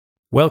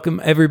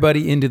Welcome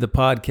everybody into the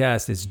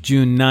podcast. It's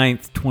June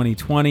 9th,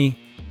 2020.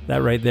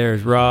 That right there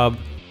is Rob.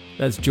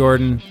 That's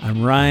Jordan.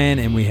 I'm Ryan,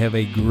 and we have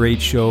a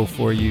great show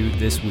for you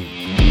this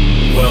week.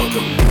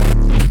 Welcome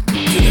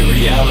to the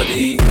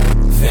Reality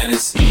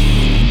Fantasy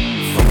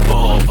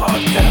Football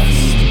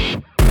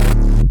Podcast.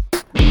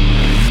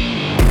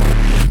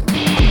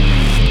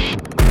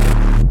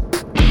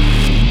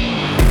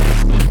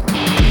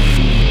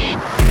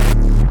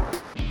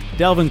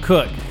 Dalvin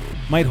Cook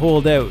might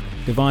hold out.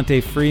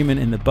 Devontae Freeman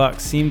and the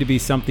Bucs seem to be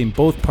something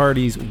both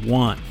parties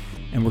want.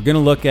 And we're going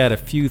to look at a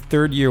few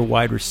third-year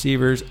wide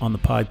receivers on the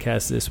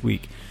podcast this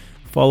week.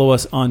 Follow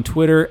us on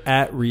Twitter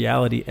at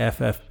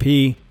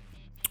RealityFFP.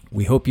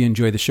 We hope you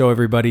enjoy the show,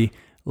 everybody.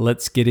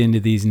 Let's get into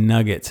these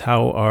nuggets.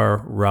 How are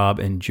Rob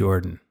and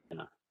Jordan?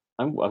 Yeah,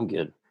 I'm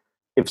good.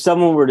 If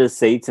someone were to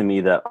say to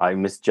me that I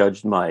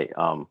misjudged my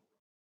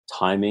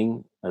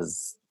timing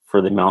as for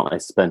the amount I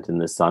spent in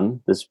the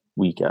sun this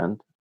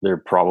weekend, they're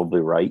probably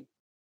right.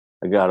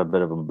 I got a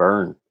bit of a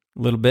burn. A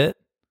little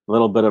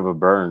bit of a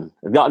burn.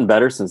 It's gotten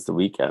better since the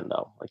weekend,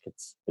 though. Like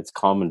it's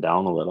calming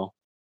down a little.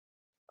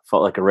 I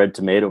felt like a red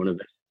tomato in a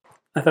bit.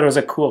 I thought it was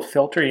a cool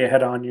filter you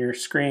had on your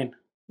screen.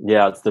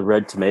 Yeah, it's the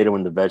red tomato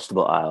in the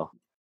vegetable aisle.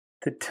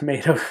 The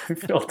tomato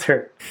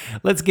filter.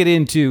 Let's get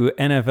into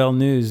NFL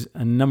news.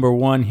 Number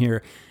one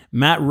here.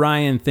 Matt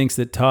Ryan thinks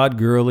that Todd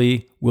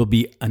Gurley will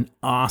be an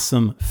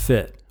awesome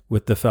fit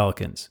with the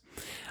Falcons.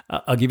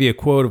 I'll give you a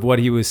quote of what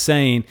he was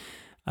saying.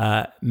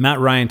 Matt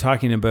Ryan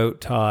talking about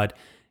Todd.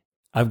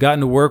 I've gotten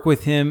to work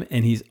with him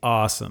and he's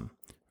awesome.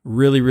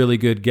 Really, really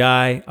good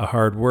guy, a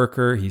hard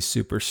worker. He's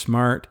super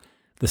smart.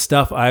 The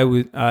stuff I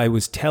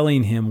was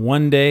telling him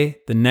one day,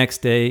 the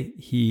next day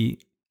he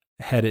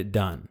had it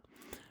done.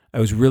 I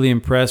was really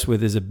impressed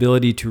with his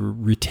ability to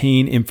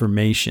retain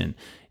information.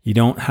 You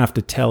don't have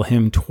to tell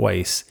him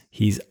twice.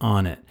 He's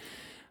on it.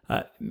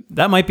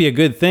 That might be a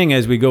good thing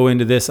as we go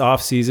into this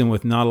offseason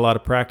with not a lot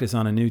of practice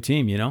on a new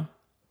team, you know?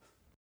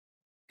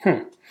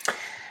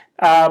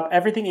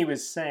 Everything he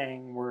was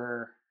saying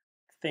were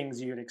things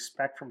you'd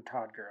expect from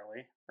Todd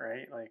Gurley,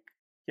 right? Like,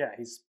 yeah,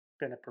 he's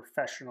been a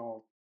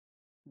professional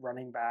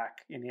running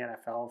back in the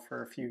NFL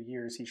for a few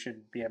years. He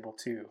should be able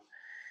to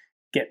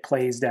get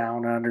plays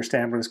down and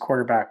understand what his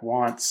quarterback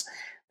wants.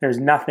 There's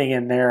nothing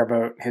in there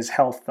about his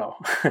health, though.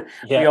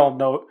 Yeah.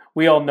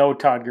 We all know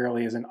Todd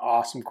Gurley is an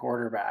awesome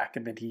quarterback,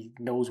 and that he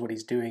knows what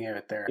he's doing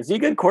out there. Is he a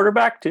good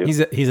quarterback too? He's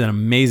an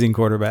amazing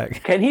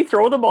quarterback. Can he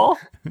throw the ball?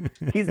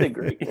 He's a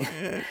great.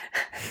 Did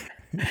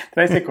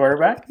I say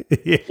quarterback?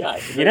 Yeah.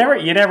 You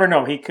never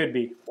know. He could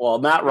be. Well,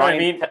 Matt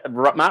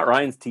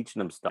Ryan's teaching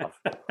him stuff,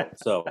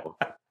 so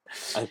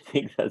I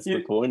think that's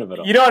the point of it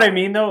all. You know what I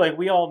mean, though? Like,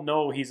 we all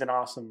know he's an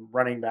awesome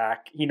running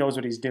back. He knows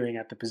what he's doing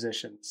at the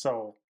position,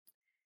 so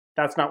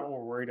that's not what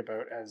we're worried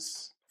about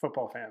as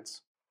football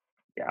fans.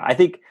 Yeah, I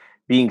think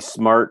being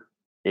smart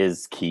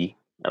is key,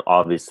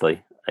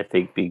 obviously. I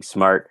think being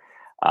smart,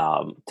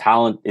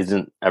 talent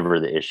isn't ever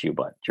the issue,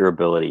 but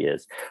durability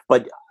is.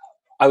 But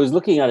I was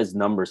looking at his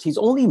numbers. He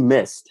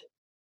missed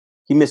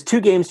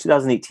 2 games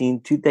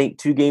 2018, two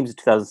games in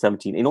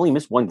 2017, and only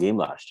missed 1 game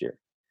last year.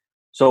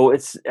 So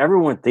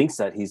everyone thinks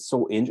that he's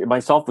so injured,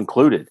 myself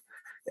included.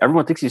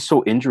 Everyone thinks he's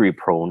so injury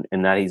prone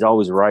and that he's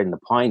always riding the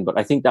pine. But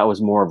I think that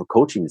was more of a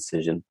coaching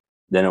decision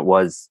than it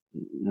was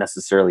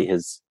necessarily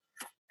his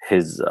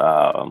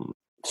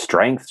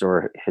strengths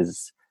or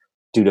his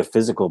due to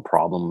physical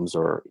problems,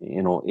 or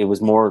it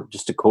was more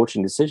just a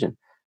coaching decision.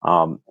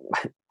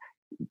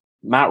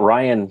 Matt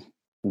Ryan,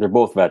 they're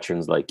both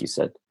veterans, like you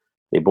said.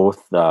 They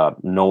both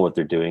know what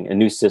they're doing. A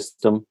new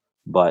system,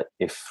 but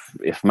if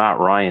Matt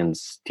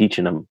Ryan's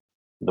teaching them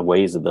the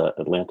ways of the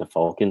Atlanta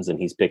Falcons and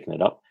he's picking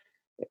it up,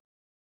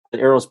 the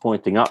arrow's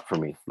pointing up for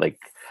me. Like,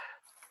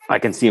 I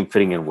can see him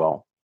fitting in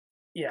well.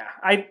 Yeah,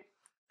 I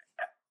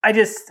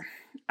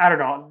don't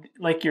know.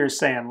 Like you were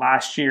saying,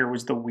 last year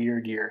was the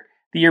weird year.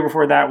 The year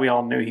before that, we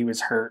all knew he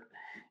was hurt.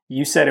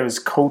 You said it was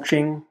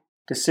coaching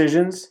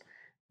decisions.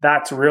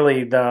 That's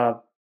really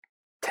the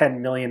 $10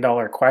 million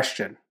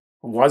question.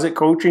 Was it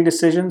coaching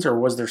decisions, or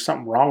was there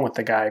something wrong with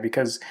the guy?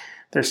 Because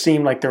there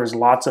seemed like there was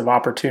lots of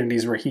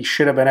opportunities where he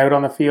should have been out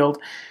on the field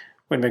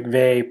when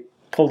McVay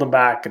pulled him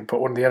back and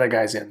put one of the other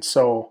guys in.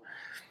 So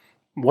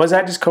was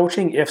that just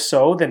coaching? If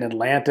so, then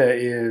Atlanta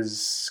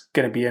is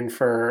going to be in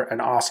for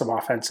an awesome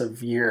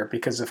offensive year,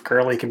 because if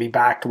Gurley can be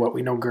back to what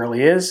we know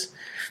Gurley is,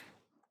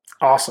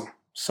 awesome.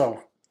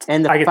 So I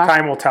guess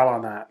time will tell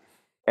on that.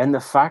 And the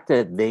fact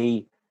that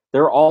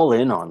they're all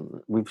in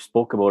on, we've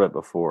spoke about it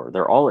before,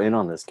 they're all in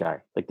on this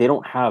guy. Like, they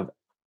don't have,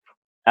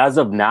 as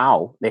of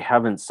now, they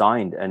haven't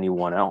signed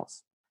anyone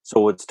else.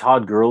 So it's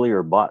Todd Gurley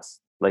or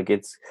bust. Like,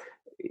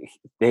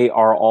 they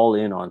are all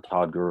in on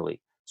Todd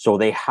Gurley. So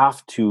they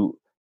have to,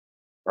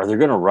 or they're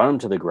going to run him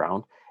to the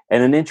ground.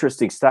 And an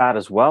interesting stat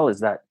as well is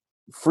that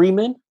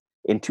Freeman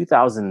in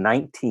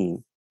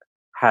 2019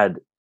 had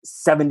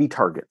 70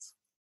 targets.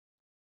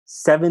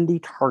 70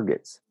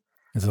 targets.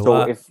 That's a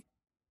lot.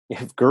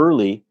 If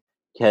Gurley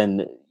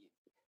can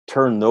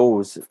turn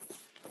those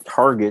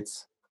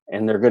targets,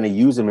 and they're going to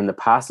use him in the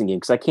passing game,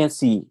 because I can't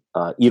see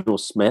Edo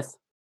Smith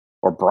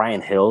or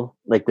Brian Hill,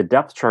 like the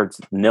depth chart's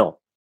nil.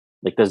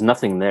 Like there's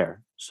nothing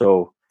there.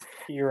 So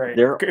You're right.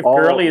 they're If all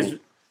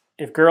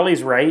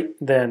Gurley's right,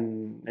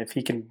 then if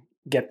he can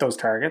get those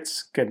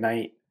targets, good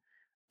night.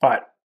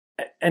 But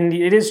and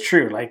it is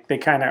true, like they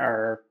kind of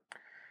are.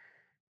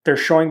 They're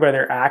showing by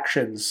their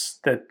actions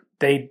that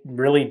they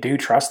really do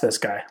trust this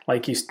guy.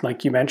 Like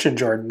you mentioned,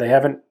 Jordan, they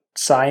haven't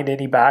signed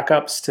any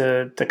backups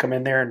to come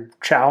in there and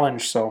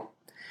challenge. So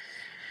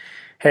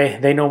hey,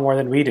 they know more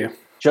than we do.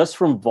 just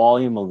from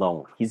volume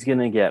alone. He's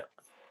gonna get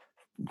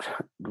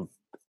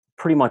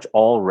pretty much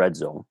all red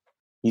zone.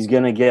 He's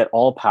gonna get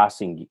all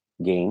passing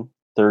game,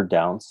 third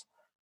downs.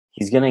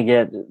 He's gonna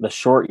get the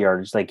short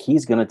yardage. Like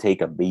he's gonna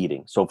take a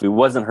beating. So if he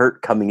wasn't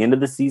hurt coming into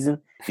the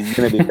season, he's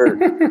gonna be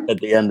hurt at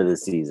the end of the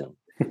season.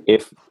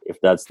 If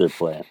that's their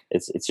plan,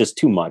 it's just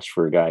too much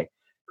for a guy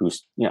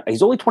who's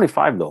he's only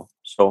 25 though,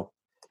 so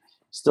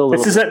still.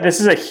 This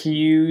is a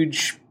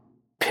huge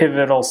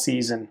pivotal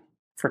season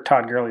for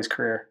Todd Gurley's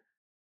career.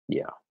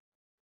 Yeah,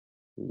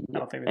 I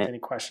don't think there's any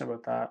question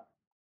about that.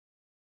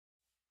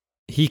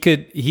 He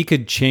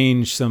could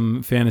change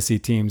some fantasy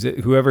teams.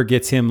 Whoever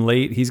gets him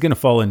late, he's going to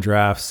fall in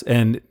drafts.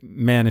 And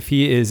man, if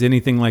he is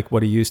anything like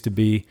what he used to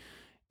be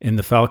in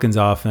the Falcons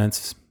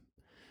offense,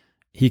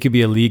 he could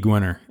be a league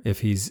winner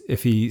if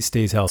he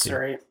stays healthy. That's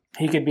right.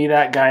 He could be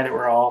that guy that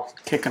we're all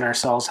kicking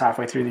ourselves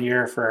halfway through the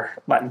year for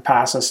letting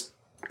pass us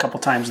a couple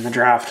times in the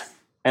draft.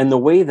 And the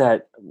way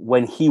that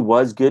when he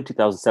was good,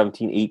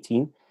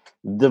 2017-18,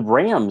 the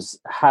Rams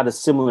had a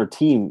similar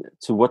team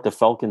to what the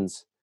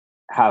Falcons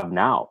have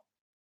now.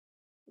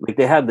 Like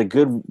they had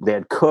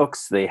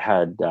Cooks, they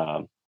had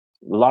a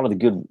lot of the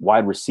good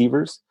wide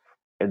receivers,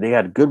 and they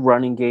had a good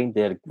running game.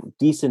 They had a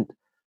decent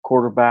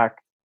quarterback.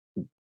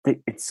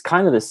 It's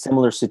kind of the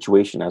similar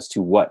situation as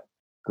to what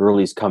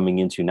Gurley's coming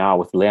into now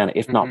with Atlanta,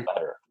 if not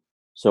better.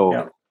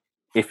 So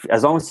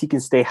as long as he can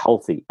stay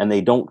healthy and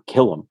they don't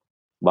kill him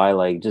by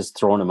like just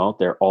throwing him out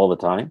there all the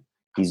time,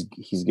 he's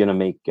going to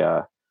make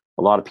a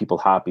lot of people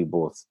happy,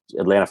 both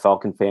Atlanta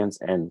Falcon fans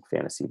and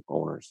fantasy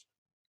owners.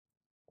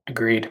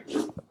 Agreed.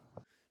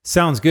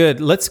 Sounds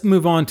good. Let's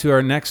move on to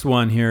our next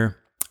one here.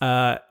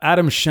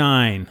 Adam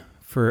Shine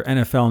for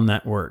NFL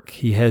Network.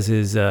 He has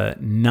his 9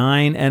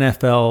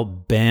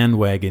 NFL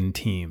bandwagon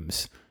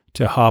teams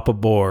to hop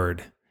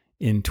aboard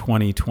in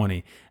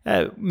 2020.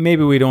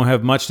 Maybe we don't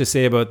have much to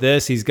say about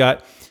this. He's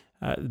got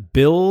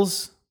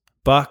Bills,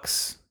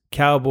 Bucks,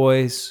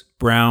 Cowboys,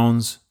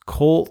 Browns,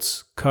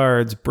 Colts,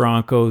 Cards,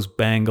 Broncos,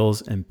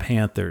 Bengals, and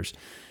Panthers.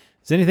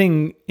 Does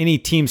any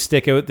team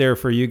stick out there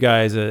for you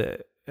guys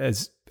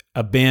as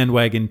a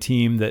bandwagon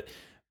team that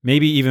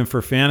maybe even for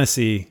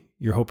fantasy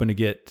you're hoping to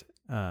get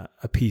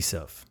a piece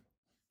of?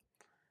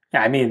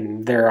 Yeah, I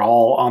mean, they're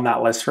all on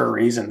that list for a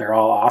reason. They're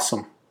all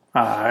awesome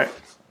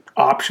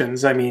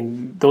options. I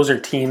mean, those are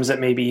teams that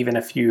maybe even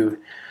if you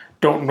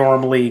don't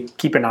normally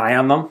keep an eye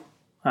on them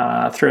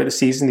throughout the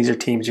season, these are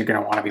teams you're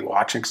going to want to be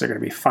watching because they're going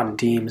to be fun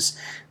teams.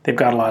 They've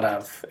got a lot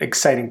of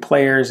exciting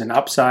players and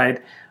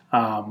upside.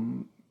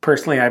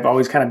 Personally, I've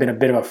always kind of been a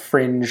bit of a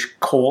fringe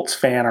Colts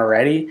fan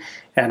already,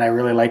 and I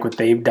really like what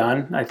they've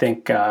done. I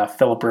think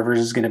Phillip Rivers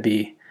is going to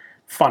be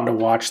fun to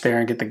watch there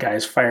and get the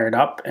guys fired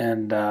up,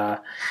 and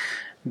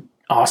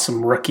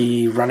awesome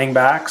rookie running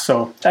back.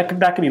 So that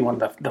could be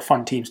one of the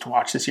fun teams to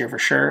watch this year for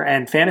sure.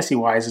 And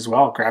fantasy-wise as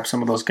well, grab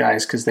some of those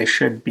guys because they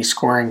should be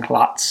scoring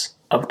lots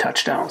of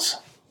touchdowns.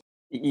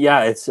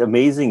 Yeah, it's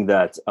amazing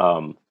that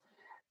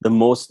the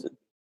most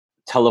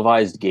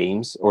televised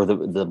games or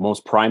the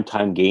most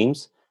primetime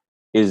games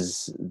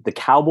is the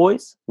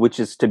Cowboys, which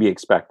is to be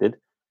expected,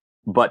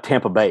 but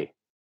Tampa Bay.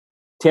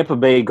 Tampa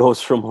Bay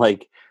goes from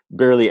like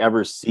barely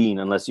ever seen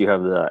unless you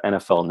have the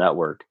NFL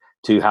Network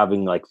to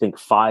having like think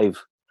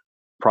 5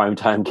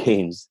 primetime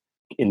games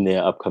in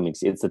the upcoming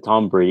season. It's the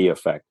Tom Brady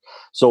effect.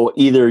 So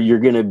either you're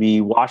going to be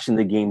watching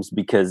the games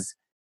because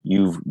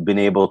you've been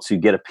able to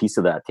get a piece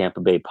of that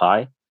Tampa Bay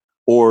pie,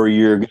 or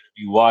you're going to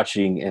be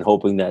watching and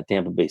hoping that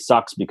Tampa Bay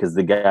sucks because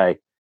the guy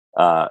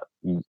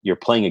you're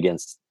playing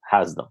against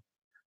has them.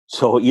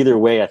 So either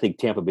way, I think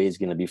Tampa Bay is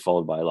going to be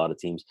followed by a lot of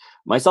teams.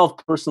 Myself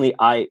personally,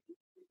 I'm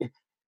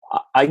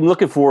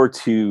looking forward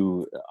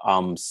to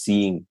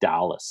seeing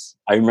Dallas.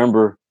 I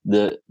remember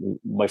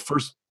my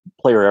first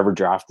player ever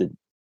drafted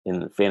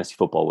in fantasy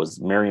football was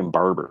Marion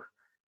Barber.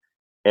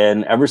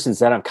 And ever since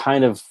then, I've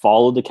kind of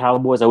followed the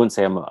Cowboys. I wouldn't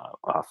say I'm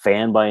a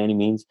fan by any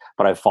means,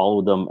 but I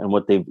followed them and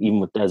what they've, even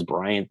with Dez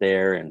Bryant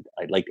there, and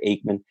I liked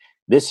Aikman.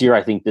 This year,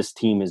 I think this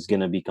team is going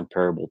to be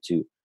comparable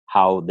to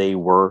how they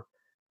were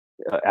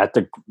at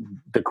the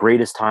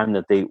greatest time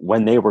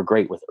when they were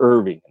great with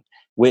Irving and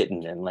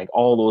Witten and like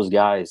all those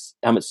guys,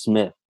 Emmitt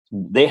Smith.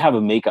 They have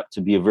a makeup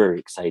to be a very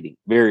exciting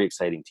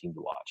team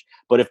to watch.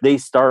 But if they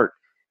start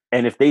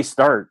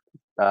 7-0,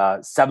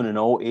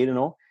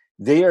 8-0,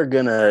 they are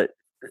gonna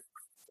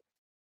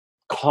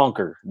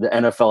conquer the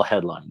NFL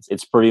headlines.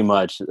 It's pretty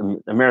much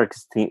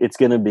America's team. It's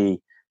gonna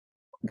be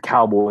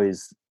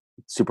Cowboys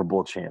Super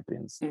Bowl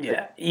champions.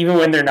 Yeah, even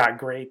when they're not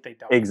great, they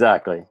don't.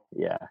 Exactly.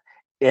 Yeah,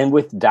 and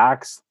with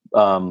Dak's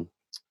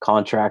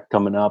contract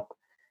coming up,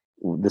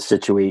 the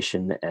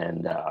situation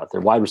and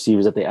their wide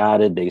receivers that they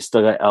added. They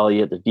still got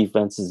Elliott. Their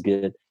defense is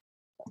good.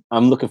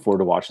 I'm looking forward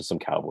to watching some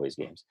Cowboys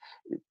games.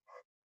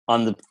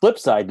 On the flip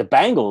side, the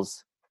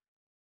Bengals,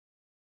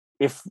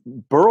 if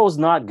Burrow's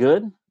not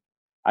good,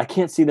 I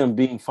can't see them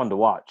being fun to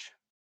watch.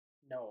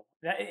 No,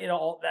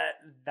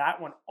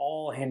 that one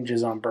all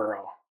hinges on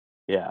Burrow.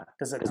 Yeah,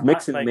 Does it because not?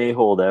 Mixon Like, may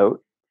hold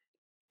out.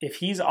 if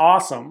he's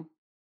awesome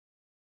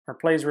or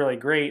plays really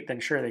great, then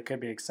sure, they could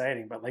be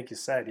exciting. But like you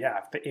said, yeah,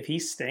 if he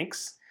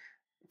stinks,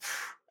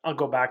 I'll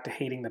go back to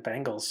hating the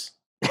Bengals.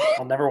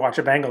 I'll never watch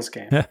a Bengals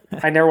game.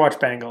 I never watch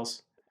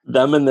Bengals.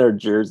 Them and their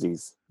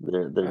jerseys,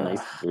 their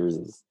nice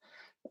jerseys.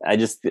 I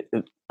just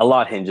a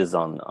lot hinges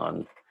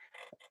on.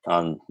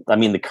 I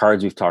mean, the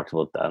Cards we've talked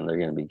about that, and they're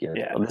going to be good.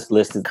 Yeah. This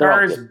list is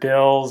Cards,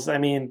 Bills. I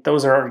mean,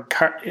 those are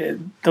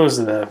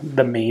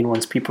the main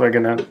ones people are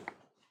going to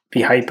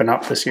be hyping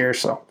up this year.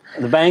 So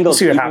the Bengals, we'll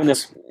see what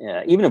happens.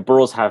 Even if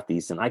Burrow's half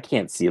decent, I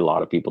can't see a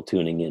lot of people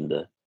tuning in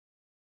to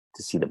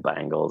see the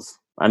Bengals.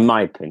 In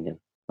my opinion,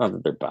 not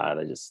that they're bad.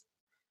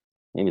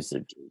 Maybe it's their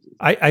jerseys.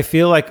 I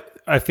feel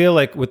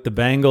like with the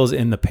Bengals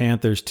and the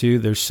Panthers too,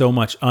 there's so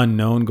much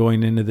unknown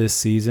going into this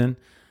season.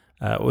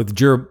 With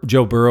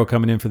Joe Burrow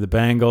coming in for the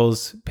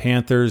Bengals,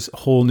 Panthers,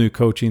 whole new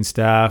coaching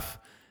staff,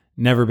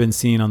 never been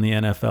seen on the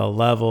NFL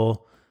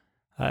level.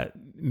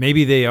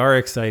 Maybe they are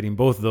exciting,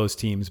 both of those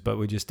teams, but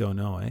we just don't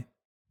know, eh?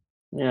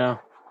 Yeah,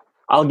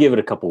 I'll give it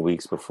a couple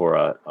weeks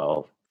before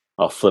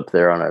I'll flip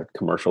there on a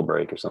commercial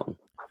break or something.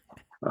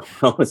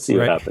 Let's see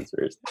what happens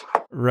first.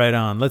 Right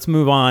on. Let's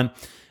move on.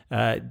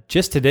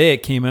 Just today,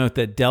 it came out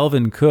that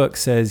Dalvin Cook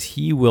says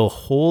he will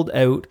hold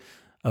out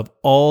of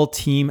all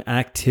team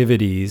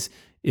activities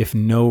if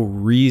no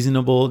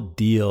reasonable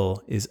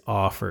deal is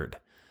offered.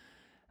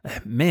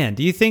 Man,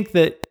 do you think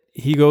that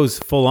he goes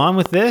full on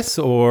with this,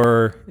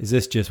 or is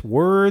this just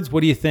words?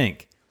 What do you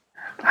think?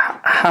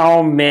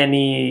 How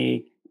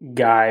many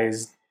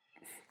guys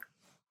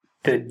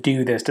that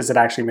do this does it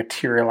actually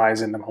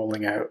materialize in them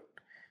holding out?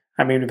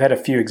 I mean, we've had a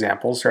few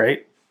examples,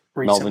 right?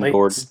 Recently. Melvin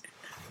Gordon.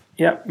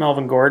 Yep,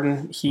 Melvin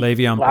Gordon. He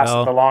Le'Veon lasted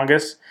Bell. the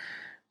longest.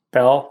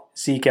 Bell,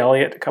 Zeke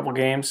Elliott, a couple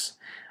games.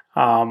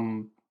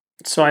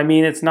 So, I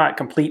mean, it's not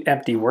complete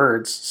empty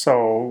words.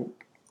 So,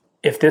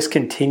 if this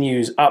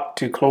continues up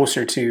to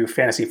closer to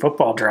fantasy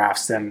football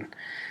drafts, then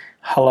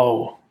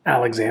hello,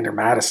 Alexander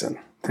Madison.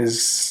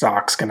 His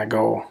stock's going to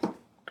go.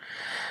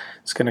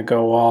 It's going to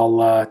go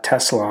all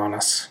Tesla on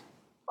us.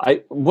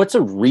 What's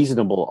a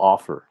reasonable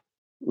offer?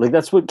 Like,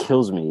 that's what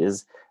kills me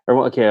is,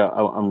 okay,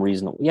 I'm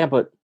reasonable. Yeah,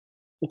 but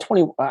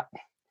 20,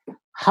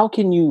 how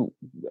can you,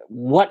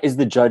 what is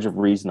the judge of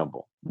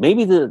reasonable?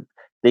 Maybe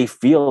they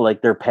feel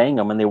like they're paying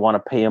him and they want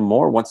to pay him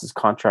more once his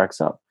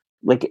contract's up.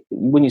 Like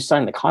when you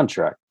sign the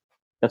contract,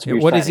 that's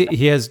what is it?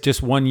 He has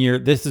just 1 year.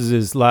 This is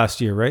his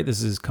last year, right? This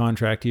is his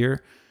contract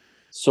year.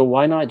 So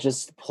why not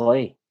just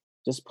play?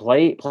 Just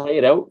play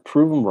it out,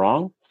 prove him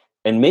wrong,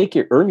 and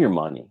earn your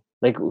money.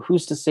 Like,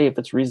 who's to say if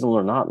it's reasonable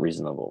or not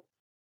reasonable?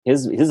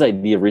 His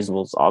idea of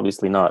reasonable is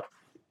obviously not.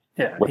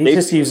 Yeah,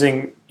 he's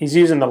using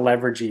the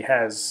leverage he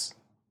has,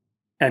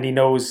 and he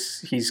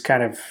knows he's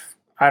kind of,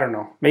 I don't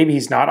know, maybe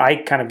he's not. I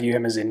kind of view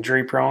him as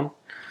injury prone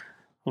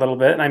a little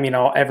bit. I mean,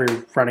 every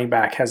running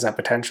back has that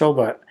potential,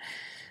 but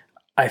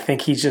I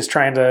think he's just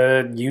trying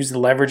to use the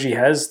leverage he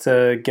has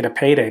to get a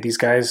payday. These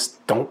guys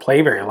don't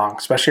play very long,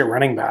 especially at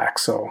running back.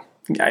 So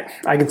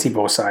I can see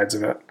both sides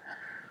of it.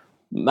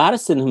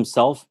 Madison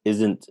himself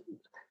isn't.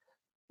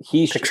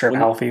 Picture of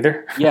health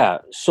either. Yeah.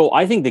 So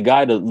I think the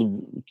guy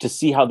to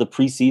see how the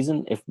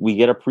preseason, if we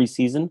get a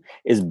preseason,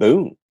 is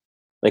Boone.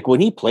 Like when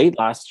he played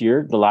last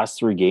year, the last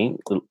three games,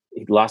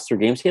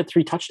 he had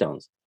 3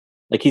 touchdowns.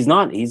 Like he's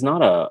not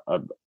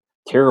a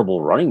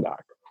terrible running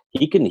back.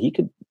 He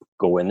could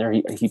go in there.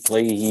 He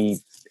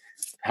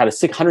had a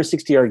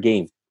 660-yard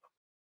game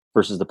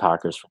versus the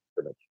Packers.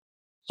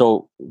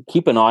 So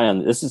keep an eye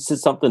on this.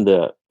 Is something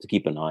to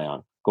keep an eye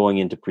on going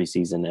into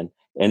preseason,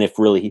 and if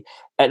really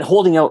and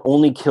holding out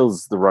only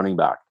kills the running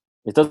back.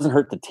 It doesn't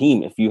hurt the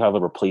team if you have a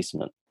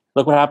replacement.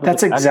 Look what happened.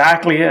 That's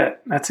exactly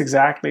it.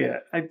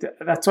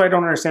 That's why I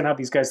don't understand how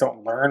these guys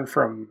don't learn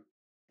from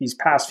these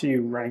past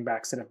few running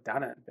backs that have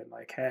done it and been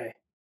like, hey,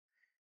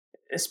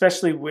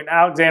 especially when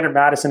Alexander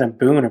Madison and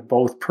Boone have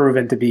both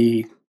proven to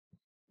be,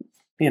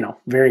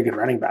 very good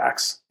running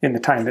backs in the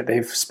time that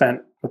they've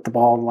spent with the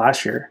ball in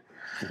last year.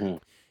 Mm-hmm.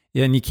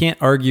 Yeah, and you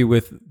can't argue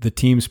with the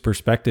team's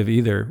perspective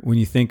either. When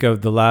you think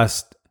of the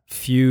last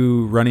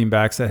few running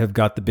backs that have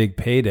got the big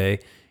payday,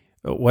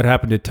 what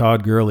happened to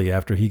Todd Gurley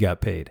after he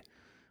got paid?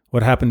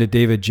 What happened to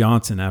David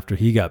Johnson after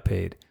he got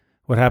paid?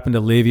 What happened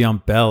to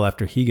Le'Veon Bell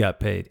after he got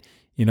paid?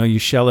 You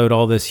shell out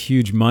all this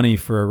huge money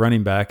for a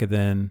running back and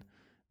then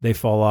they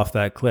fall off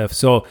that cliff.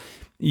 So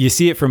you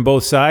see it from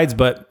both sides,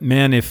 but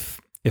man,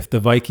 if the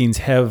Vikings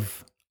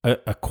have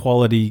a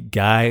quality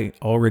guy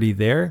already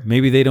there,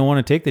 maybe they don't want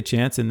to take the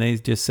chance and they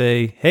just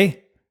say,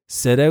 hey,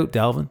 sit out,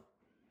 Dalvin.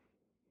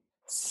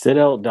 Sit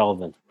out,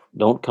 Dalvin.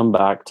 Don't come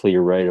back till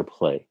you're ready to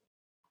play.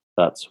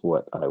 That's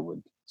what I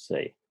would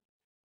say.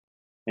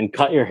 and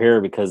cut your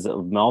hair because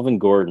of Melvin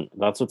Gordon.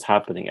 That's what's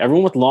happening.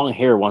 Everyone with long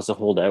hair wants to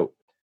hold out.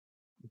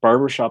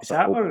 Barbershops Is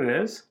that are what open.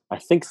 it is? I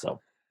think so.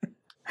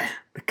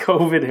 The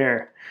COVID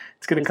hair.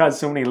 It's going to cause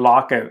so many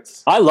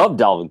lockouts I love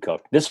Dalvin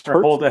Cook. This or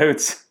hurts.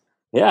 holdouts.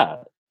 Yeah,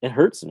 it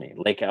hurts me.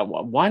 Like,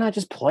 why not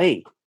just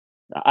play?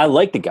 I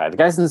like the guy. The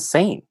guy's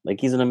insane.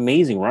 Like, he's an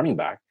amazing running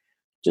back.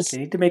 Just You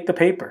need to make the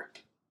paper.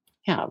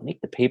 yeah,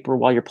 make the paper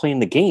while you're playing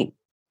the game.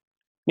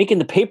 Making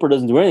the paper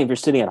doesn't do anything if you're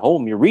sitting at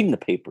home. You're reading the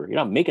paper. You're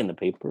not making the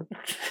paper.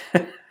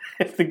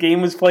 If the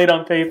game was played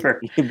on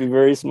paper, It'd be a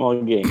very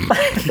small game.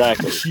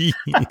 Exactly.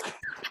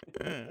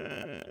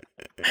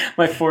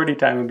 my 40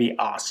 time would be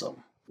awesome.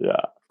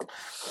 Yeah.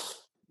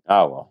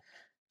 Oh well.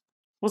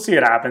 We'll see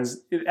what happens.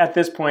 At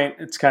this point,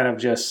 it's kind of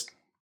just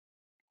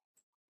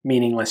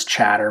meaningless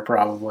chatter,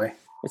 probably.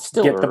 It's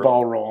still Get the early.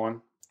 ball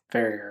rolling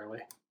very early.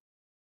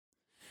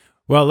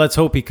 Well, let's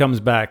hope he comes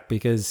back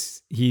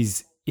because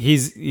he's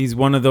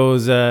one of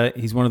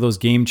those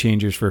game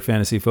changers for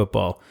fantasy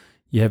football.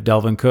 You have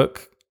Dalvin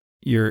Cook,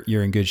 you're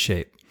in good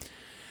shape.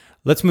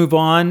 Let's move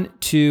on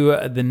to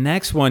the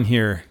next one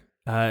here.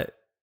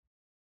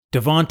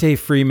 Devontae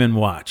Freeman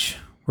watch.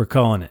 We're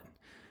calling it.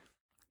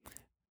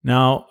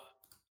 Now,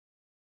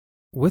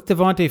 with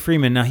Devontae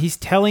Freeman, now he's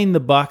telling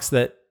the Bucs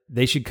that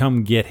they should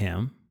come get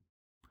him.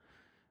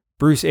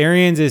 Bruce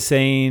Arians is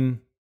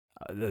saying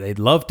they'd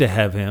love to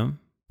have him,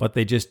 but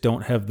they just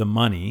don't have the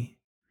money.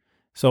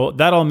 So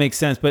that all makes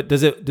sense. But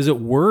does it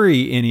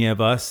worry any of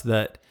us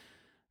that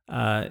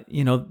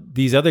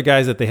these other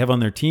guys that they have on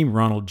their team,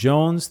 Ronald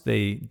Jones,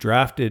 they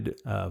drafted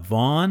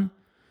Vaughn.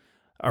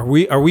 Are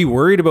we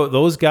worried about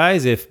those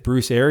guys if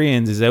Bruce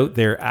Arians is out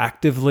there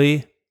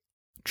actively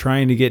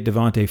trying to get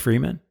Devontae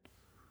Freeman?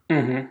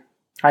 Mm-hmm.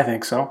 I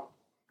think so.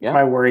 Yeah.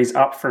 My worry's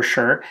up for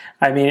sure.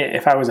 I mean,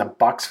 if I was a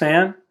Bucs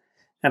fan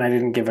and I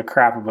didn't give a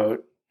crap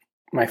about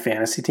my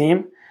fantasy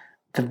team,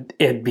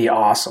 it'd be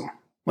awesome.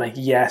 Like,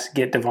 yes,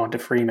 get Devonta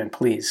Freeman,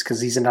 please,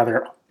 because he's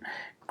another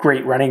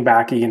great running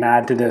back you can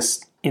add to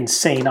this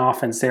insane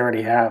offense they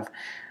already have.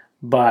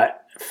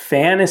 But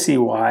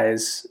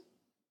fantasy-wise,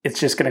 it's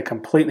just going to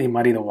completely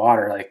muddy the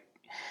water. Like,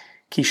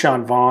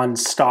 Keyshawn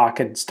Vaughn's stock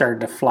had started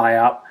to fly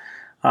up.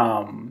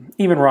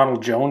 Even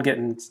Ronald Jones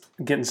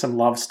getting some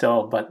love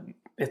still, but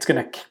it's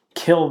going to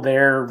kill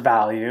their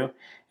value.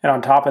 And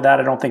on top of that,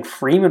 I don't think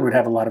Freeman would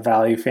have a lot of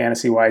value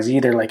fantasy-wise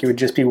either. Like, it would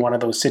just be one of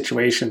those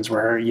situations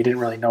where you didn't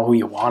really know who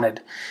you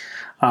wanted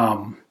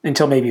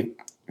until maybe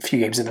a few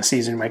games in the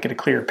season, you might get a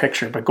clearer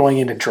picture. But going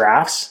into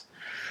drafts,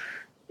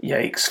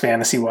 yikes,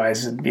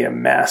 fantasy-wise, it'd be a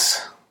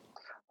mess.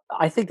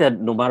 I think that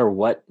no matter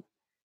what,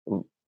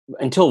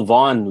 until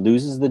Vaughn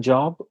loses the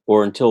job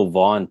or until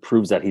Vaughn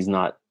proves that he's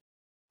not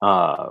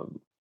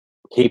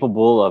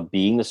capable of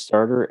being the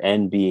starter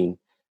and being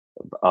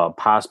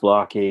pass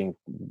blocking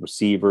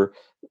receiver,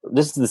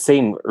 this is the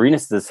same.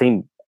 Arenas is the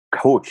same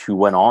coach who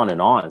went on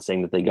and on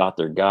saying that they got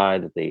their guy,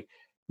 that they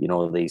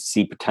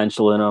see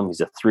potential in him.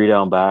 He's a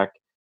 3-down back.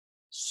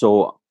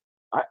 So,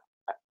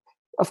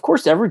 of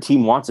course, every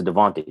team wants a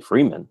Devontae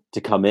Freeman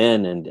to come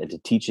in and to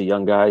teach the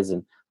young guys.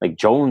 And like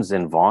Jones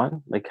and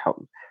Vaughn, like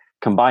how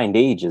combined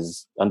age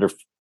is under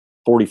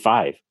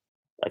 45,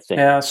 I think.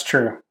 Yeah, that's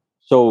true.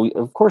 So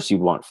of course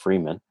you'd want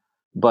Freeman,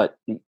 but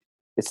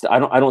I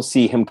don't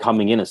see him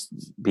coming in as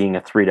being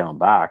a 3-down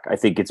back. I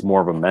think it's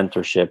more of a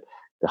mentorship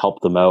to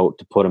help them out,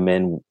 to put them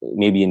in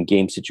maybe in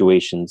game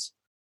situations,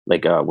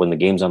 like when the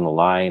game's on the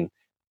line,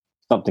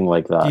 something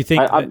like that. Do you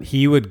think that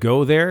he would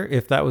go there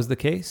if that was the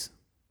case?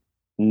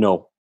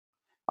 No,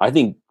 I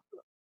think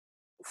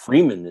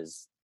Freeman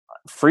is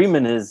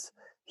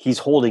he's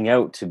holding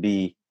out to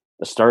be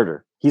a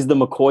starter. He's the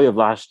McCoy of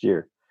last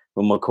year.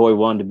 When McCoy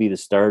wanted to be the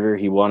starter,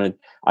 I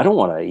don't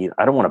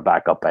want to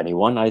back up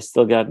anyone. I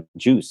still got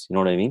juice. You know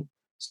what I mean?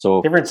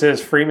 So Difference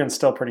is Freeman's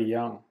still pretty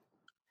young.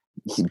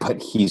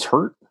 but he's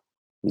hurt.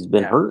 He's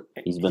been hurt.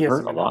 He's been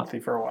hurt a lot.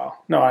 Healthy for a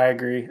while. No, I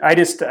agree. I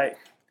just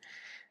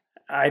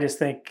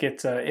think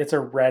it's a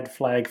red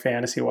flag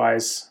fantasy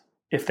wise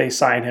if they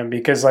sign him,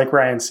 because like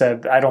Ryan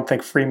said, I don't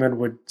think Freeman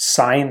would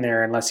sign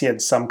there unless he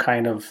had some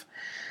kind of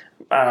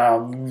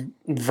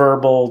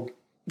verbal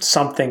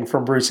something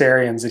from Bruce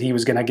Arians that he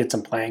was going to get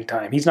some playing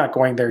time. He's not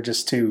going there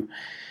just to,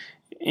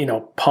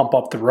 pump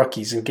up the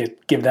rookies and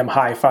give them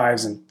high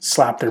fives and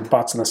slap their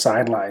butts on the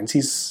sidelines.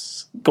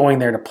 He's going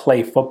there to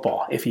play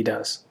football if he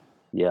does.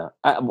 Yeah,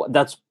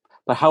 but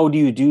how do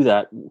you do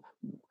that?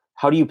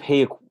 How do you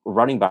pay a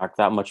running back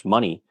that much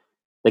money?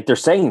 Like they're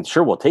saying,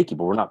 sure, we'll take you,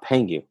 but we're not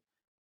paying you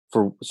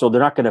so they're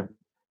not going to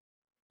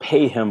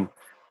pay him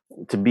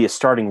to be a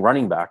starting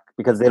running back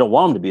because they don't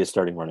want him to be a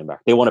starting running back.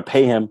 They want to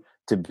pay him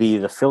to be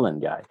the fill-in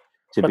guy.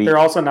 They're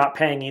also not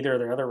paying either of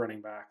their other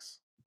running backs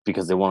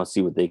because they want to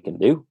see what they can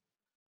do.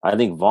 I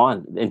think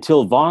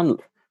until Vaughn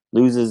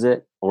loses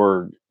it,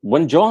 or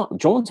when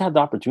Jones had the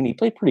opportunity, he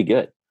played pretty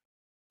good.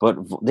 But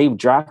they've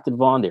drafted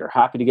Vaughn. They are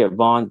happy to get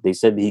Vaughn. They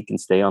said that he can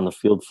stay on the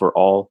field for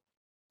all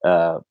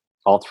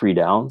 3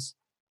 downs.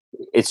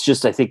 It's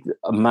just, I think,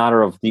 a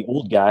matter of the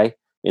old guy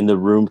in the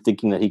room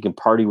thinking that he can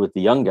party with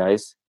the young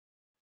guys.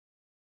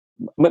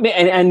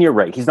 And you're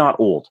right, he's not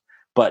old.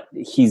 but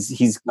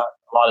he's got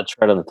a lot of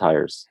tread on the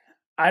tires.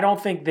 I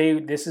don't think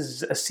this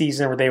is a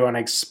season where they want to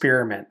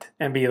experiment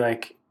and be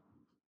like,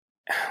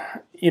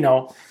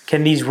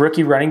 can these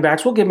rookie running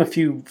backs, we'll give them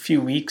a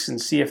few weeks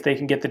and see if they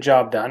can get the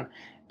job done.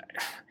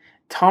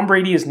 Tom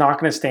Brady is not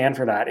going to stand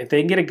for that. If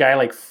they can get a guy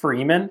like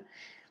Freeman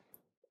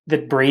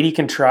that Brady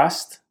can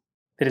trust,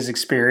 that is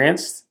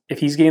experienced, if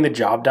he's getting the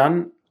job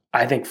done,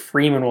 I think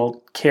Freeman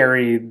will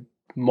carry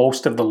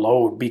most of the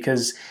load,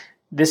 because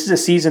this is a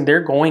season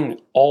they're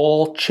going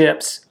all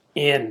chips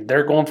in.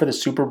 They're going for the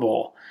Super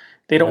Bowl.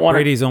 They don't want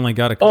Brady's only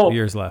got a couple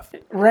years left.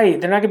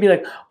 Right. They're not going to be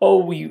like,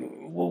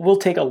 we'll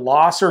take a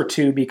loss or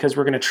two because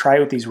we're going to try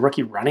with these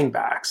rookie running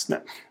backs.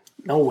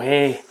 No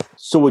way.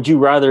 So would you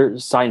rather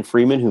sign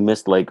Freeman, who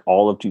missed like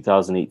all of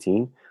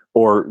 2018,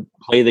 or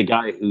play the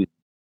guy who's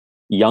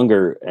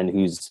younger and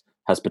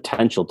has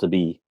potential to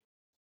be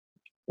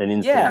an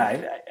insane?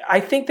 Yeah, I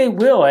think they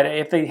will. And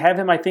if they have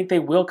him, I think they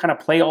will kind of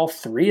play all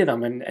three of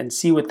them and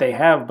see what they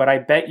have. But I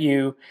bet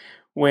you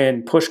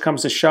when push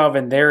comes to shove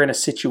and they're in a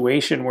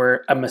situation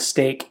where a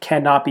mistake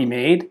cannot be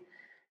made,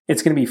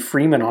 it's going to be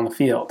Freeman on the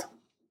field.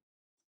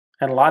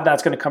 And a lot of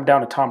that's going to come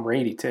down to Tom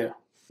Brady too.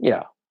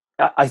 Yeah.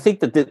 I think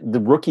that the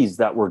rookies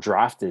that were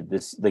drafted,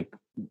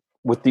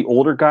 with the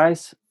older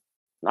guys,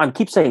 I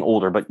keep saying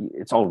older, but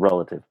it's all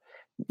relative.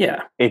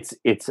 Yeah. It's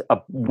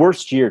a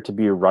worst year to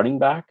be a running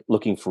back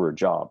looking for a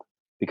job,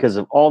 because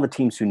of all the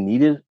teams who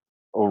needed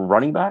a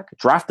running back,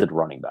 drafted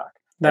running back.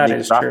 That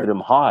is true. Drafted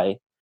him high,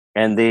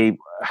 and they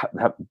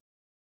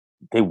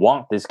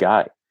want this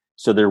guy,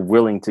 so they're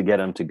willing to get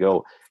him to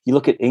go. You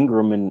look at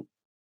Ingram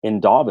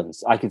and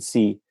Dobbins. I could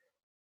see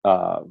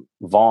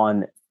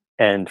Vaughn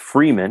and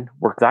Freeman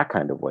work that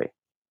kind of way,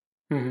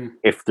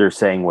 if they're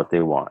saying what they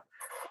want.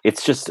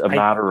 It's just a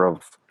matter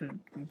of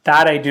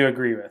that. I do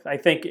agree with. I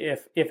think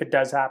if it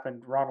does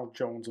happen, Ronald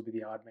Jones will be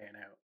the odd man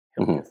out.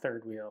 He'll be the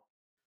third wheel.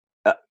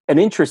 An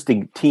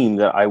interesting team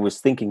that I was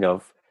thinking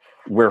of,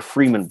 where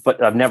Freeman,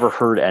 but I've never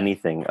heard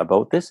anything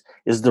about this,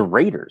 is the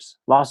Raiders,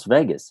 Las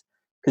Vegas,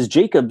 because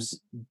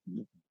Jacobs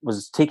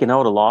was taking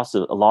out a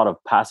lot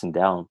of passing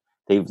down.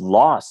 They've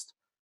lost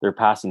their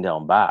passing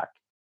down back.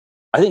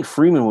 I think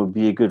Freeman would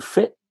be a good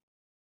fit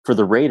for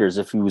the Raiders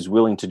if he was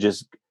willing to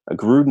just a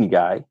Gruden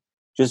guy,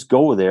 just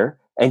go there,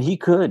 and he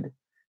could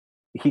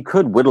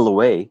whittle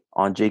away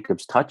on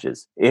Jacobs'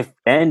 touches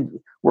and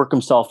work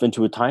himself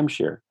into a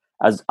timeshare.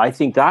 As I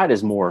think that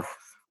is more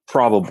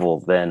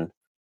probable than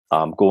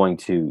going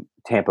to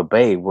Tampa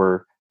Bay,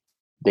 where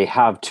they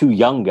have two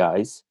young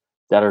guys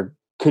that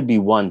could be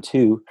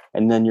 1-2,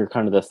 and then you're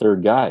kind of the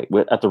third guy.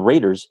 At the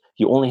Raiders,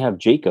 you only have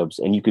Jacobs,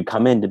 and you could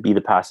come in to be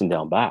the passing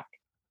down back.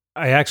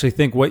 I actually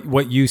think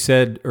what you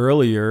said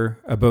earlier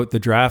about the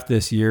draft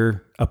this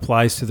year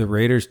applies to the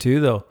Raiders too,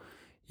 though.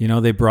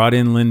 They brought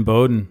in Lynn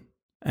Bowden,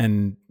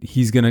 and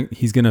he's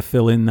gonna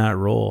fill in that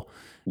role.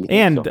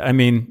 And so? I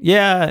mean,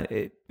 yeah,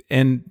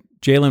 and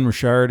Jalen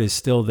Richard is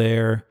still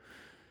there,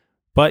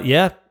 but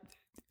yeah,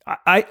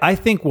 I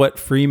think what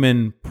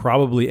Freeman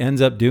probably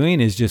ends up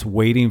doing is just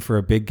waiting for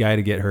a big guy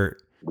to get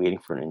hurt, waiting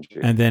for an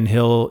injury, and then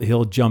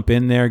he'll jump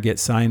in there, get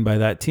signed by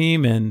that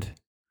team, and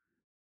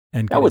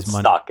that would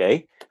suck,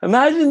 eh?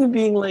 Imagine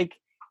being like,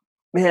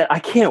 man, I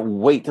can't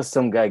wait till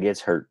some guy gets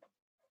hurt.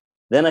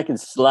 Then I can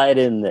slide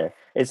in there.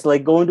 It's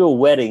like going to a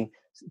wedding,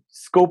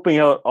 scoping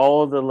out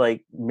all the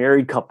like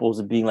married couples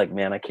and being like,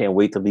 man, I can't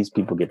wait till these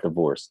people get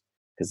divorced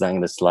because I'm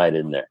going to slide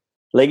in there.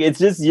 Like, it's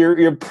just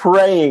you're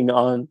preying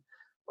on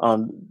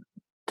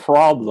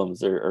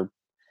problems or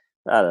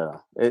I don't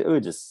know. It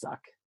would just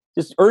suck.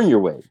 Just earn your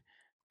way.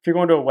 If you're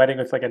going to a wedding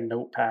with like a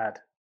notepad,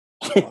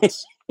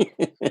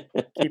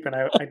 keep an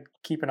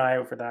eye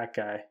out for that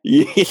guy.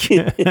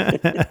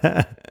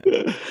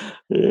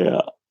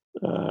 Yeah.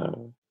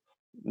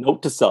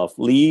 Note to self: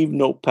 leave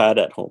notepad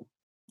at home.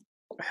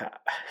 I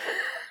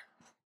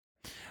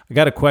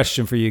got a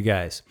question for you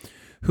guys.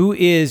 Who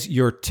is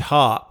your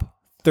top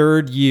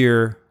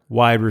third-year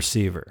wide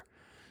receiver?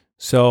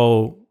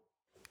 So,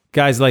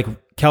 guys like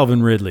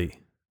Calvin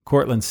Ridley,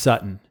 Cortland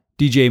Sutton,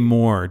 DJ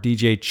Moore,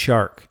 DJ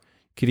Chark.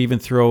 Could even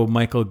throw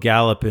Michael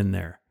Gallup in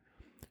there.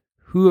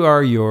 Who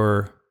are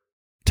your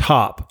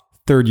top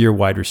third-year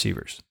wide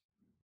receivers?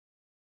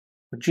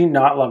 Would you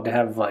not love to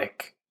have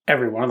like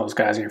every one of those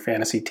guys in your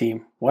fantasy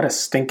team? What a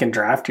stinking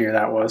draft year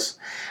that was.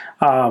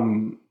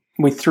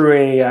 We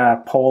threw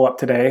a poll up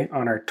today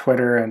on our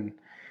Twitter, and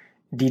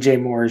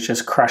DJ Moore is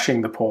just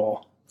crushing the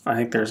poll. I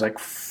think there's like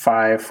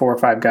 4 or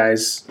 5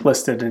 guys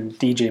listed, and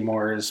DJ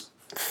Moore is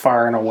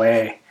far and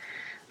away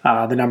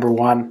the number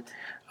one.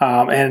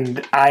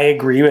 And I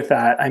agree with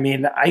that. I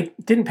mean, I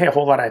didn't pay a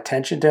whole lot of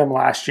attention to him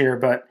last year,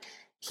 but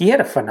he had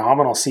a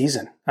phenomenal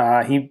season.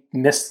 He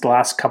missed the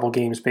last couple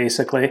games,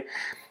 basically.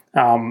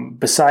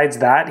 Besides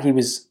that, he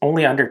was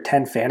only under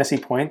 10 fantasy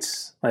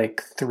points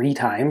like 3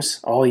 times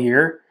all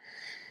year.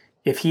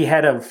 If he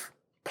had have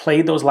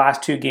played those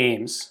last 2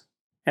 games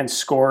and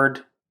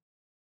scored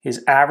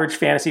his average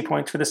fantasy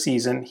points for the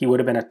season, he would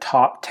have been a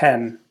top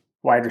 10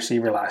 wide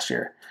receiver last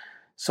year.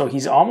 So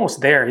he's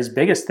almost there. His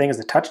biggest thing is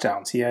the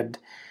touchdowns. He had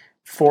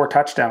 4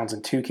 touchdowns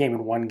and 2 came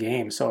in one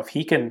game. So if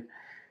he can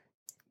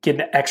get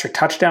an extra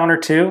touchdown or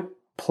 2,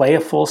 play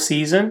a full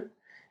season,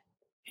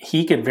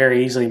 he could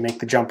very easily make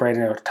the jump right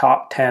into a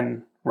top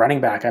 10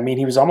 running back. I mean,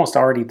 he was almost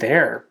already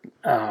there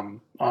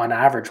on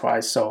average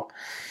wise. So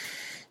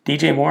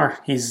DJ Moore,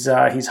 he's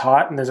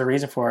hot, and there's a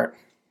reason for it.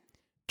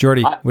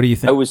 Jordy, what do you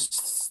think? I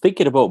was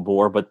thinking about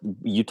Moore, but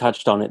you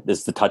touched on it.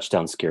 The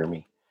touchdowns scare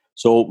me.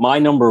 So my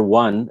number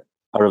one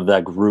out of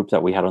that group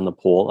that we had on the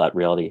poll at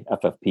Reality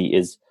FFP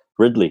is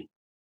Ridley.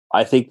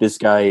 I think this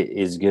guy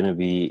is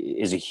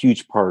a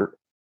huge part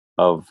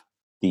of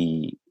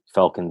the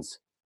Falcons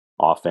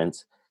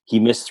offense. He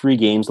missed 3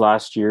 games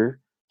last year.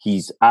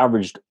 He's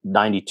averaged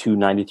 92,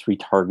 93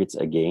 targets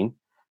a game.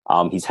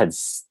 He's had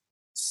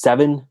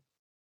 7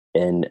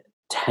 and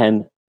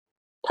 10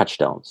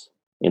 touchdowns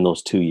in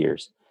those 2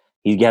 years.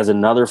 He has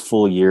another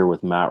full year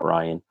with Matt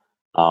Ryan.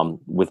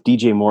 With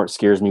DJ Moore, it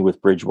scares me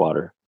with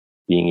Bridgewater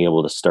being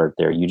able to start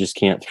there. You just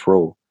can't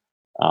throw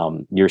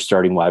your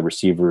starting wide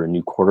receiver, a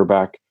new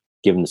quarterback,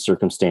 given the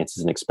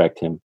circumstances, and expect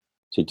him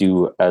to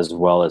do as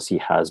well as he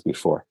has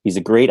before. He's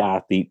a great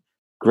athlete,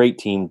 great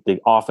team. The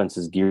offense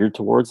is geared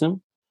towards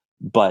him.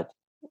 But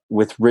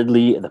with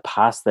Ridley, the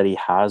pass that he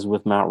has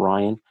with Matt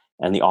Ryan,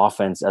 and the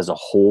offense as a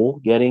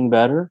whole getting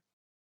better,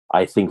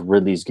 I think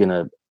Ridley's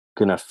gonna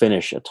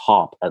finish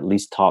at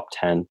least top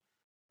 10,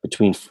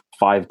 between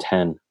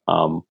 5-10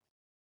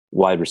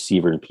 wide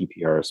receiver in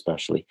PPR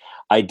especially.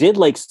 I did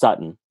like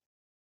Sutton,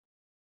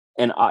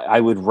 and I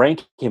would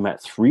rank him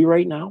at 3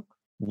 right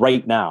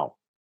now.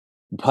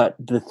 But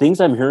the things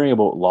I'm hearing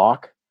about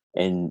Locke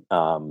and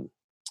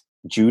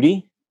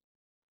Judy,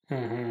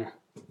 that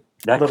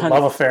kind of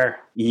love affair.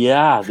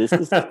 Yeah, this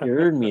has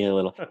scared me a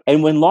little.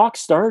 And when Locke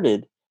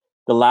started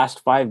the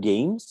last 5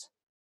 games,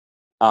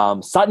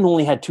 Sutton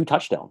only had 2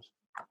 touchdowns,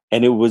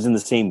 and it was in the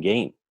same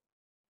game.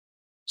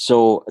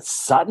 So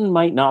Sutton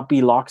might not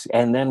be Locke's.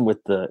 And then with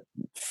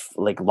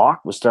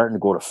Locke was starting to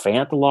go to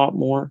Fant a lot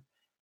more.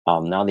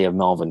 Now they have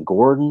Melvin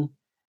Gordon.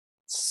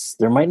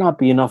 There might not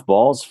be enough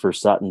balls for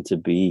Sutton to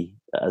be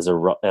as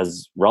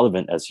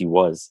relevant as he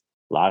was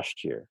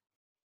last year.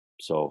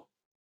 So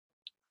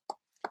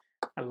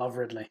I love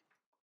Ridley.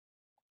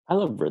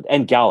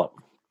 And Gallup.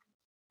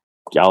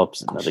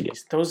 Gallup's another guy.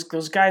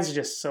 Those guys are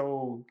just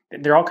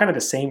they're all kind of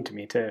the same to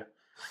me too.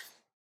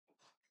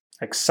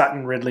 Like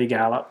Sutton, Ridley,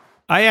 Gallup.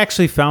 I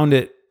actually found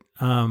it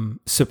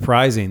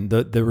surprising,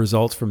 the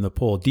results from the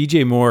poll.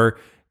 DJ Moore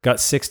got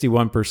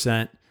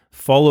 61%,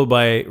 followed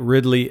by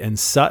Ridley and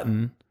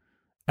Sutton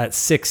at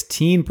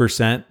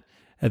 16%,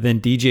 and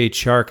then DJ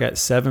Chark at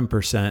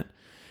 7%.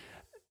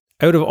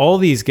 Out of all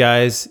these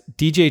guys,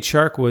 DJ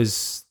Chark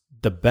was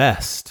the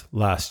best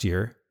last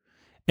year,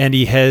 and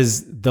he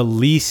has the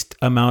least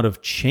amount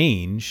of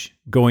change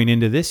going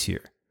into this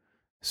year.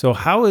 So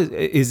how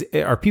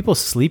are people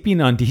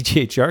sleeping on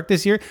DJ Chark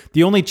this year?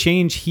 The only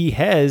change he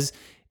has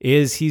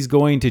is he's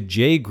going to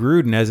Jay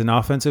Gruden as an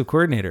offensive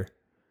coordinator.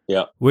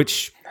 Yeah.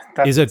 Which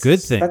is a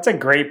good thing. That's a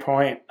great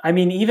point. I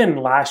mean, even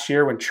last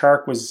year when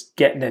Chark was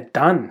getting it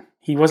done,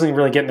 he wasn't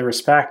really getting the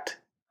respect.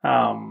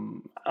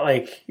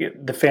 Like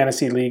the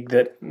fantasy league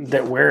that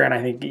we're in,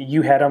 I think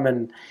you had him,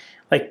 and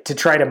like to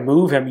try to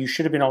move him, you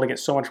should have been able to get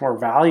so much more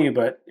value,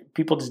 but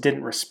people just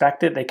didn't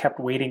respect it. They kept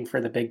waiting for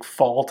the big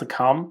fall to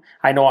come.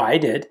 I know I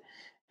did.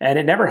 And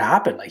it never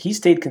happened. Like he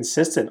stayed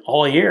consistent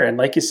all year. And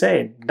like you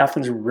say,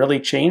 nothing's really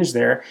changed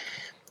there.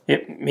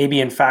 It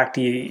maybe in fact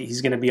he's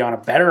going to be on a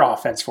better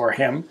offense for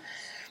him.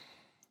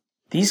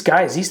 These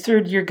guys, these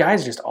third-year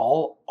guys are just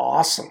all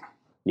awesome.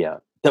 Yeah.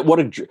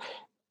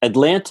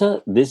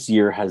 Atlanta this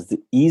year has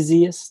the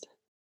easiest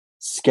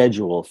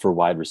schedule for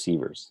wide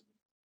receivers.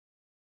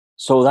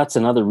 So that's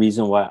another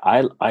reason why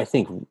I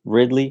think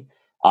Ridley,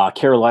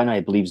 Carolina, I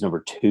believe, is number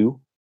 2.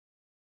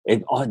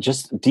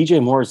 Just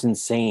DJ Moore is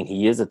insane.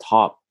 He is a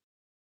top,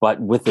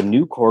 but with the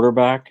new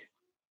quarterback,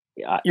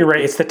 you're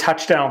right. It's the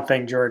touchdown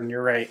thing, Jordan.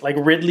 You're right. Like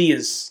Ridley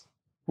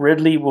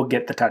will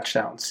get the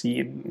touchdowns.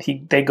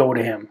 They go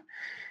to him,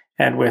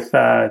 and with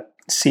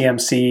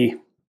CMC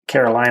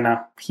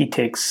Carolina, he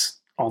takes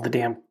all the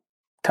damn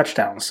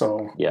touchdowns.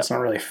 So It's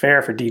not really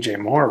fair for DJ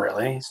Moore.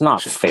 Really, it's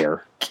not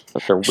fair.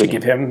 But they're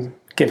winning.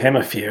 Give him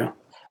a few.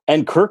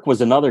 And Kirk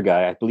was another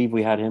guy. I believe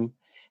we had him.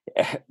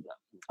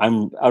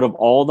 I'm out of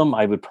all of them,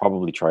 I would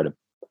probably try to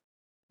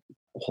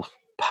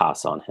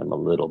pass on him a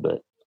little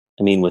bit.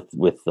 I mean,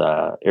 with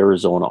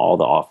Arizona, all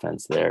the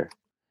offense there.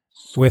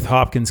 With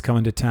Hopkins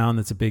coming to town,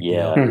 that's a big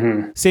deal.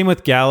 Mm-hmm. Same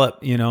with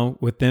Gallup,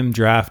 with them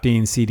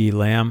drafting CD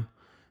Lamb,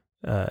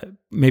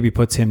 maybe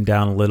puts him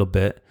down a little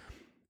bit.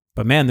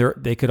 But man,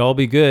 they could all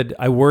be good.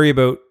 I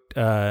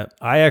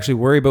actually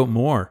worry about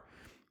more.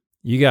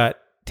 You got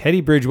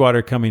Teddy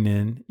Bridgewater coming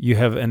in. You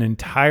have an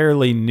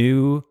entirely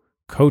new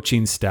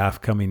coaching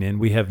staff coming in.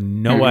 We have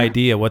no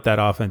idea what that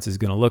offense is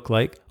going to look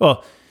like.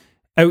 Well,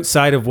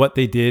 outside of what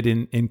they did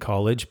in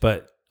college,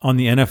 but on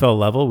the NFL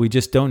level, we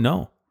just don't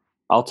know.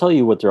 I'll tell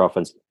you what their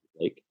offense is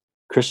like.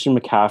 Christian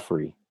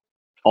McCaffrey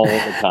all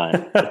the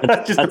time.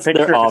 That's a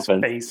picture of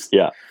his face.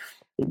 Yeah,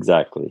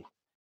 exactly.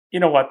 You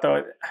know what,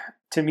 though?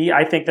 to me,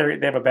 I think they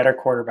have a better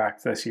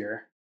quarterback this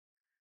year.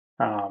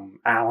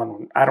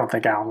 Allen, I don't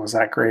think Allen was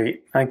that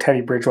great. I think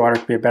Teddy Bridgewater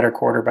could be a better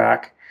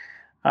quarterback.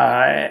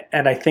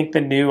 And I think the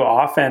new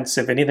offense,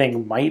 if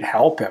anything, might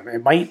help him.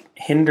 It might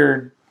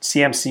hinder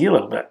CMC a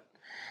little bit.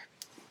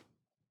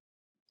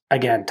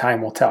 Again,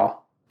 time will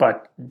tell.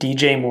 But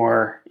DJ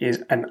Moore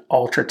is an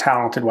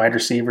ultra-talented wide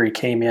receiver. He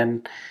came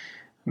in,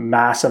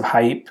 massive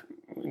hype,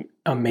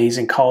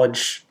 amazing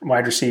college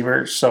wide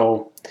receiver.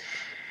 So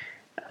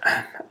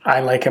I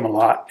like him a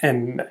lot.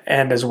 And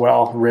as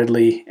well,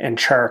 Ridley and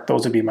Chark,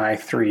 those would be my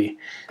three.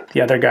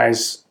 The other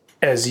guys,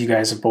 as you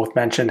guys have both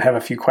mentioned, have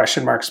a few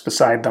question marks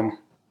beside them.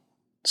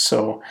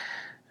 So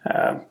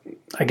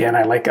again,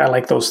 I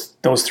like those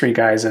three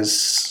guys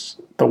as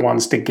the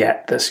ones to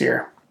get this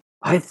year.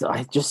 I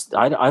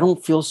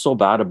don't feel so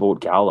bad about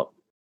Gallup.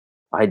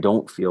 I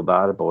don't feel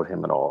bad about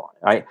him at all.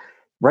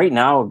 Right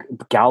now,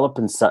 Gallup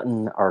and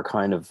Sutton are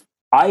kind of.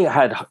 I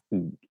had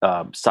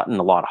Sutton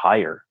a lot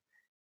higher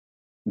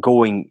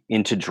going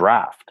into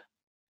draft.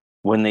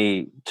 When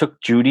they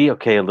took Judy,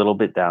 okay, a little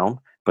bit down,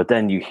 but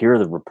then you hear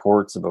the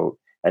reports about,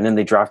 and then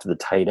they drafted the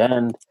tight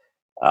end.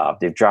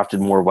 They've drafted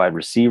more wide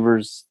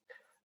receivers.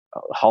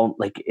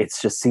 It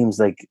just seems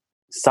like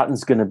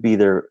Sutton's going to be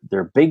their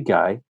big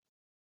guy.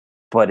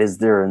 But is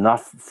there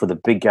enough for the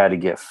big guy to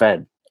get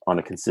fed on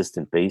a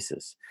consistent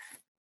basis?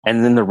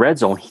 And then the red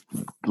zone,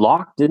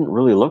 Locke didn't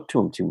really look to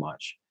him too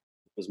much.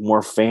 It was more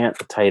Fant,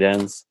 the tight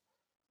ends.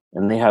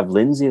 And they have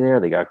Lindsey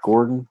there. They got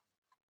Gordon.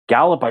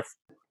 Gallup,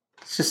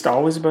 it's just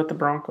always about the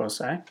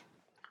Broncos, eh?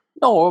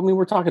 No, I mean,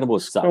 we're talking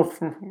about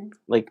stuff.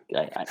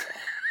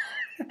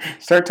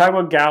 Start talking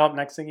about Gallup,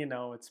 next thing you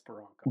know, it's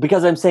Broncos.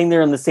 Because I'm saying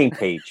they're on the same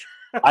page.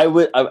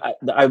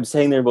 I'm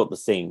saying they're about the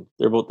same.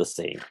 They're about the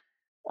same.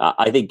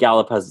 I think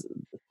Gallup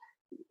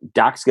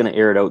Dak's going to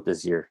air it out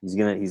this year. He's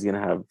gonna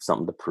have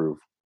something to prove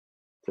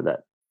for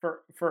that.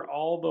 For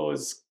all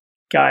those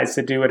guys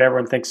to do what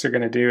everyone thinks they're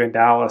going to do in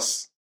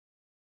Dallas,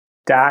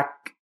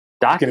 Dak's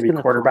going to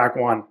be quarterback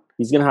one.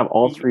 He's going to have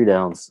all three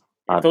downs.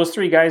 If those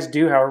three guys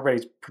do how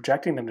everybody's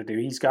projecting them to do,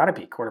 he's got to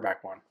be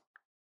quarterback one.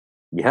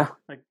 Yeah,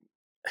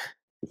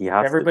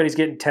 everybody's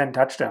getting 10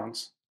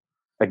 touchdowns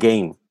a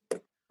game.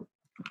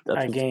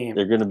 A game.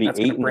 They're going to be 8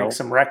 and break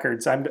some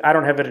records. I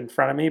don't have it in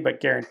front of me, but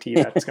guarantee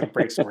that's going to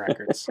break some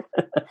records.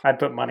 I'd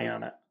put money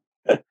on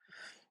it.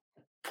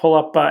 Pull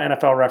up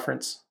NFL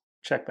Reference.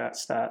 Check that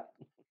stat.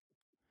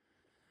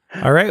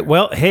 All right.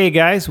 Well, hey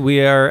guys,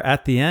 we are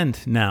at the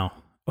end now.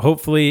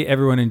 Hopefully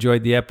everyone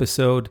enjoyed the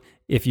episode.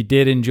 If you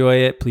did enjoy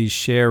it, please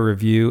share,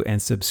 review,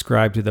 and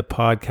subscribe to the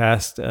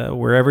podcast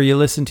wherever you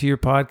listen to your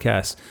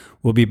podcast.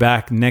 We'll be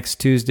back next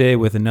Tuesday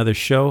with another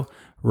show.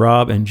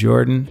 Rob and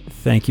Jordan,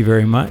 thank you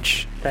very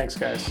much. Thanks,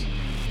 guys.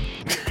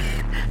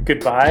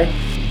 Goodbye.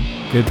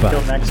 Goodbye.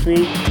 Until next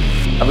week.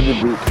 Have a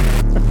good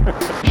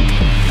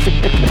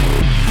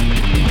week.